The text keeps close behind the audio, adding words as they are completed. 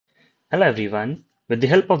Hello everyone. With the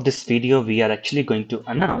help of this video, we are actually going to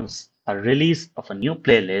announce a release of a new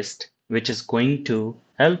playlist which is going to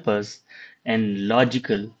help us in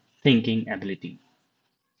logical thinking ability.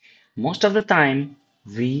 Most of the time,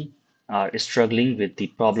 we are struggling with the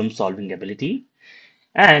problem solving ability,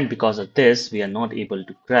 and because of this, we are not able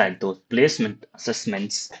to crack those placement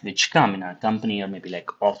assessments which come in our company or maybe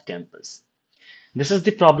like off campus. This is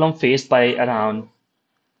the problem faced by around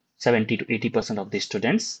 70 to 80% of the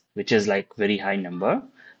students, which is like very high number.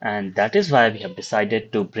 And that is why we have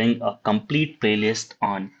decided to bring a complete playlist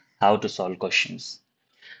on how to solve questions.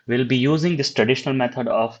 We'll be using this traditional method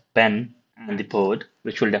of pen and the board,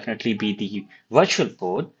 which will definitely be the virtual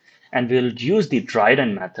board. And we'll use the dry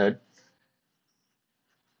run method.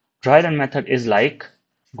 Dry run method is like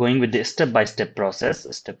going with the step-by-step process,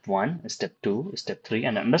 step one, step two, step three,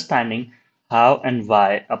 and understanding how and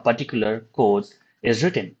why a particular code is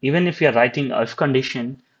written. Even if we are writing a if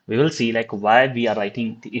condition, we will see like why we are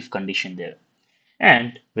writing the if condition there.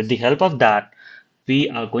 And with the help of that, we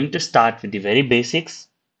are going to start with the very basics.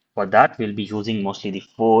 For that, we'll be using mostly the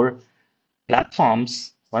four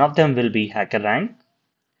platforms. One of them will be HackerRank.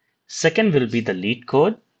 Second will be the Lead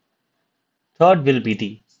Code. Third will be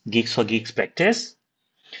the Geeks for Geeks practice.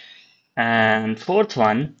 And fourth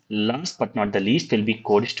one, last but not the least, will be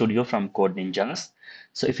Code Studio from Code Ninjas.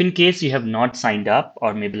 So if in case you have not signed up,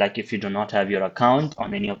 or maybe like if you do not have your account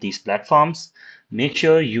on any of these platforms, make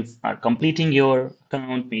sure you are completing your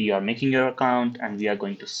account, we are making your account, and we are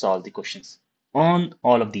going to solve the questions on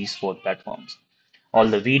all of these four platforms. All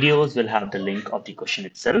the videos will have the link of the question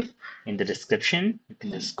itself in the description. You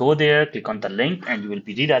can just go there, click on the link, and you will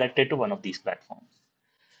be redirected to one of these platforms.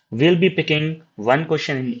 We'll be picking one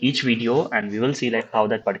question in each video and we will see like how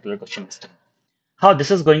that particular question is done. How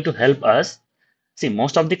this is going to help us. See,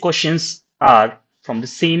 most of the questions are from the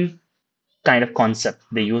same kind of concept.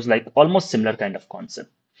 They use like almost similar kind of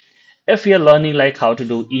concept. If we are learning like how to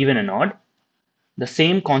do even and odd, the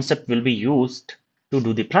same concept will be used to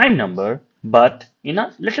do the prime number, but in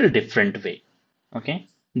a little different way. Okay.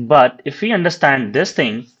 But if we understand this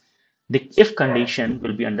thing, the if condition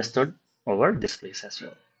will be understood over this place as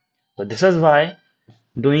well. So this is why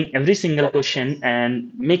doing every single question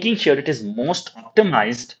and making sure it is most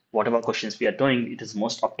optimized, whatever questions we are doing, it is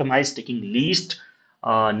most optimized, taking least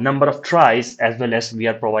number of tries, as well as we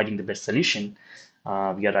are providing the best solution.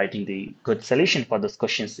 We are writing the good solution for those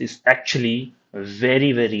questions is actually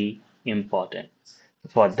very, very important.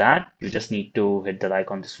 For that, you just need to hit the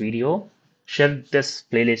like on this video, share this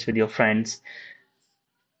playlist with your friends,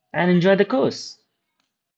 and enjoy the course.